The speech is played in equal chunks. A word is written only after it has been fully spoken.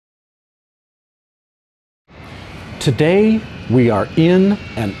Today, we are in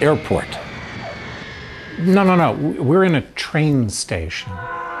an airport. No. We're in a train station.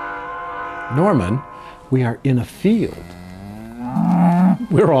 Norman, we are in a field.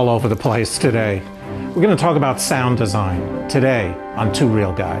 We're all over the place today. We're going to talk about sound design today on Two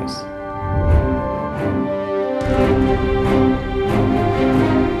Real Guys.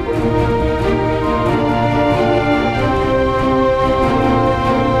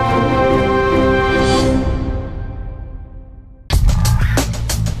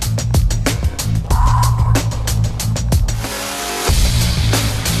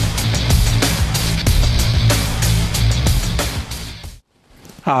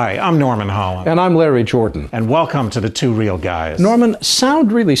 Hi, I'm Norman Hollyn. And I'm Larry Jordan. And welcome to the Two Real Guys. Norman,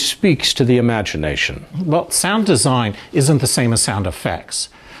 sound really speaks to the imagination. Well, sound design isn't the same as sound effects.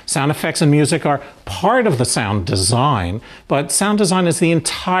 Sound effects and music are part of the sound design, but sound design is the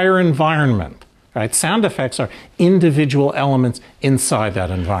entire environment. Right? Sound effects are individual elements inside that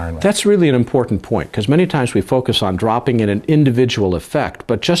environment. That's really an important point, because many times we focus on dropping in an individual effect,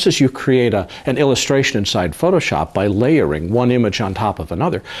 but just as you create an illustration inside Photoshop by layering one image on top of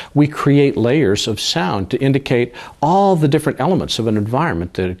another, we create layers of sound to indicate all the different elements of an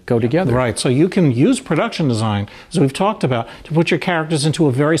environment that go together. Right, so you can use production design, as we've talked about, to put your characters into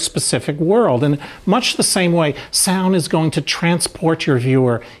a very specific world. And much the same way, sound is going to transport your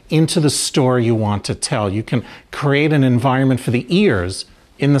viewer into the story you want to tell. You can create an environment for the ears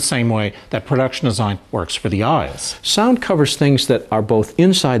in the same way that production design works for the eyes. Sound covers things that are both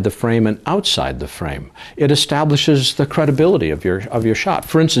inside the frame and outside the frame. It establishes the credibility of your shot.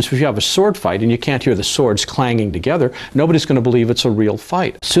 For instance, if you have a sword fight and you can't hear the swords clanging together, nobody's going to believe it's a real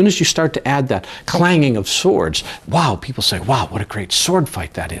fight. As soon as you start to add that clanging of swords, wow, people say, wow, what a great sword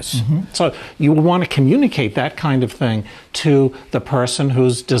fight that is. Mm-hmm. So you will want to communicate that kind of thing to the person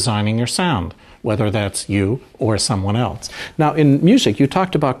who's designing your sound, whether that's you or someone else. Now, in music, you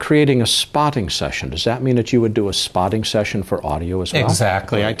talked about creating a spotting session. Does that mean that you would do a spotting session for audio as well?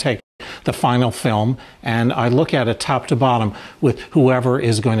 Exactly. I take the final film and I look at it top to bottom with whoever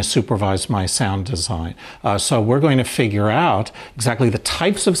is going to supervise my sound design. So we're going to figure out exactly the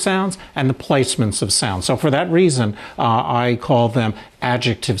types of sounds and the placements of sounds. So for that reason, I call them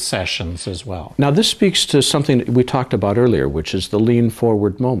adjective sessions as well. Now this speaks to something that we talked about earlier, which is the lean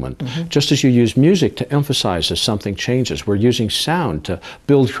forward moment. Mm-hmm. Just as you use music to emphasize as something changes, we're using sound to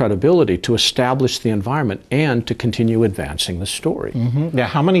build credibility, to establish the environment, and to continue advancing the story. Mm-hmm. Yeah,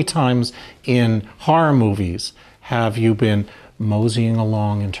 how many times in horror movies have you been moseying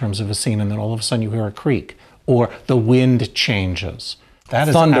along in terms of a scene and then all of a sudden you hear a creak or the wind changes? That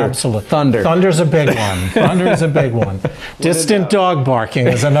is absolute. Thunder. Thunder's a big one. Thunder is a big one. Distant dog barking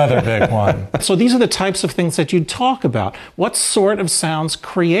is another big one. So these are the types of things that you talk about. What sort of sounds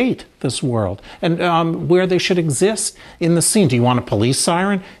create this world and where they should exist in the scene? Do you want a police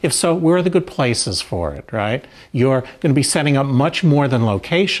siren? If so, where are the good places for it, right? You're going to be setting up much more than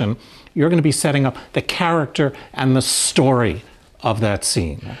location. You're going to be setting up the character and the story of that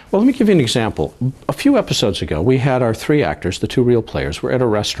scene. Well, let me give you an example. A few episodes ago, we had our three actors, the two real players, were at a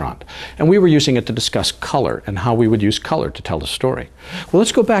restaurant, and we were using it to discuss color and how we would use color to tell the story. Well,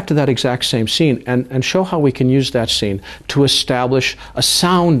 let's go back to that exact same scene and show how we can use that scene to establish a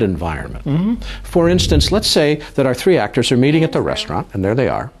sound environment. Mm-hmm. For instance, let's say that our three actors are meeting at the restaurant, and there they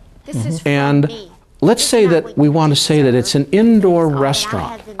are. And let's say that we want to say that it's an indoor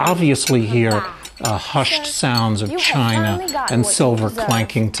restaurant. Obviously here, hushed sounds of china and silver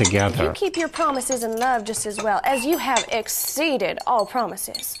clanking together. You keep your promises in love just as well as you have exceeded all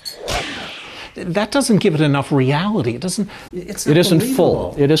promises. That doesn't give it enough reality. It isn't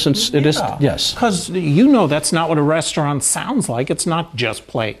full. It isn't, yes. Because you know that's not what a restaurant sounds like. It's not just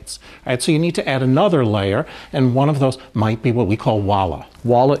plates. Right? So you need to add another layer, and one of those might be what we call walla.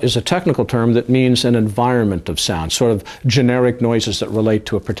 Walla is a technical term that means an environment of sound, sort of generic noises that relate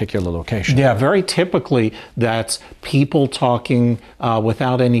to a particular location. Yeah, very typically that's people talking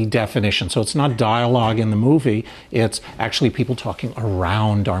without any definition. So it's not dialogue in the movie, it's actually people talking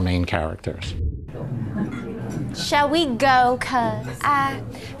around our main characters. Shall we go, cuz?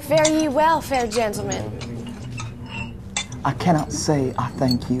 Fare ye well, fair gentlemen. I cannot say I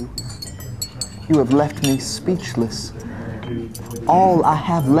thank you. You have left me speechless. All I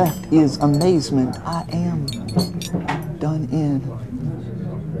have left is amazement. I am done in.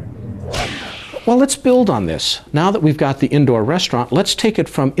 Well, let's build on this. Now that we've got the indoor restaurant, let's take it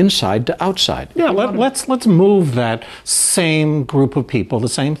from inside to outside. Yeah, let's move that same group of people, the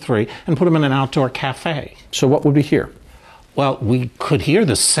same three, and put them in an outdoor cafe. So what would we hear? Well, we could hear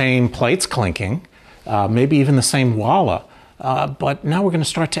the same plates clinking, maybe even the same walla. But now we're going to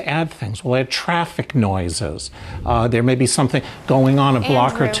start to add things. We'll add traffic noises. There may be something going on a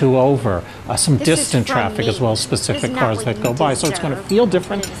block or two over, some distant traffic as well as specific cars that go by. So it's going to feel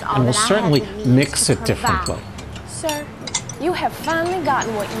different, and we'll certainly mix it differently. Sir, you have finally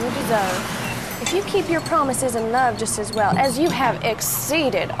gotten what you deserve. If you keep your promises in love just as well as you have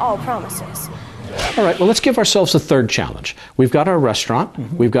exceeded all promises. All right, well, let's give ourselves a third challenge. We've got our restaurant,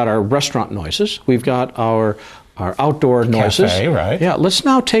 we've got our restaurant noises, we've got our outdoor noises. Cafe, right? Yeah, let's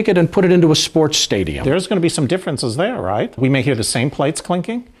now take it and put it into a sports stadium. There's going to be some differences there, right? We may hear the same plates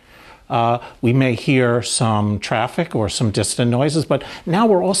clinking. We may hear some traffic or some distant noises, but now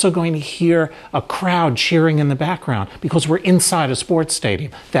we're also going to hear a crowd cheering in the background because we're inside a sports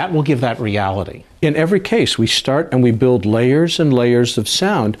stadium. That will give that reality. In every case, we start and we build layers and layers of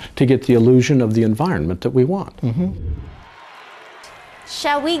sound to get the illusion of the environment that we want.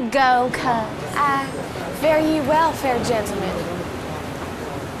 Shall we go, cuz I fare ye well, fair gentlemen.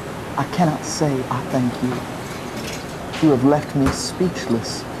 I cannot say I thank you. You have left me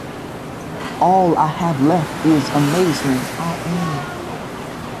speechless. All I have left is amazement. I am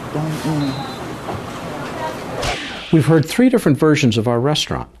done in. We've heard 3 different versions of our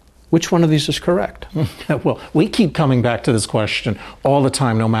restaurant. Which one of these is correct? Well, we keep coming back to this question all the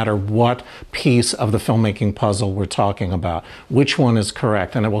time, no matter what piece of the filmmaking puzzle we're talking about. Which one is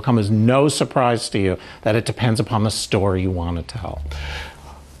correct? And it will come as no surprise to you that it depends upon the story you want to tell.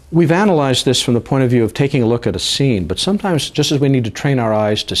 We've analyzed this from the point of view of taking a look at a scene, but sometimes just as we need to train our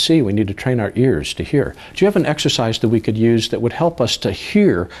eyes to see, we need to train our ears to hear. Do you have an exercise that we could use that would help us to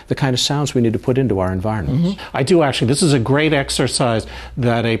hear the kind of sounds we need to put into our environments? I do actually. This is a great exercise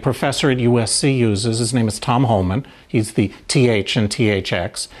that a professor at USC uses. His name is Tom Hollyn. He's the TH and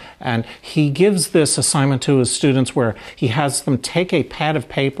THX. And he gives this assignment to his students where he has them take a pad of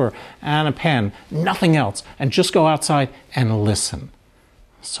paper and a pen, nothing else, and just go outside and listen.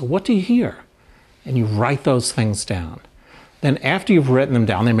 So what do you hear? And you write those things down. Then after you've written them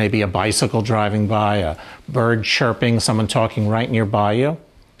down, there may be a bicycle driving by, a bird chirping, someone talking right nearby you.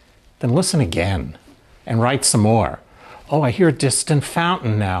 Then listen again and write some more. Oh, I hear a distant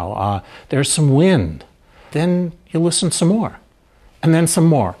fountain now. There's some wind. Then you listen some more, and then some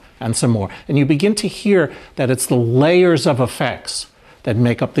more, and some more. And you begin to hear that it's the layers of effects that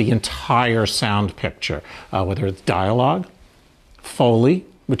make up the entire sound picture, whether it's dialogue, Foley,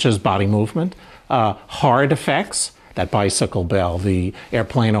 which is body movement, hard effects, that bicycle bell, the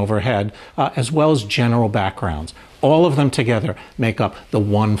airplane overhead, as well as general backgrounds. All of them together make up the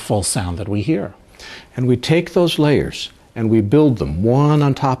one full sound that we hear. And we take those layers and we build them one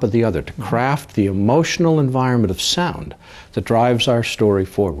on top of the other to craft the emotional environment of sound that drives our story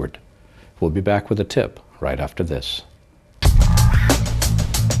forward. We'll be back with a tip right after this.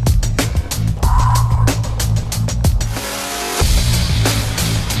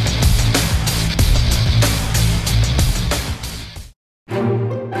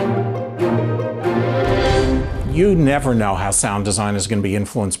 You never know how sound design is going to be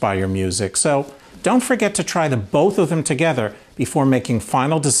influenced by your music, so don't forget to try both of them together before making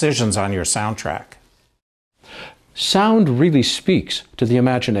final decisions on your soundtrack. Sound really speaks to the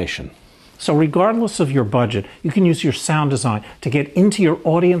imagination. So regardless of your budget, you can use your sound design to get into your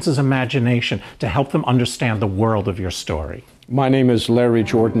audience's imagination to help them understand the world of your story. My name is Larry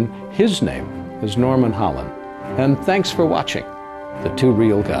Jordan. His name is Norman Hollyn. And thanks for watching The Two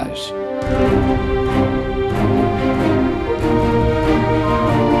Real Guys.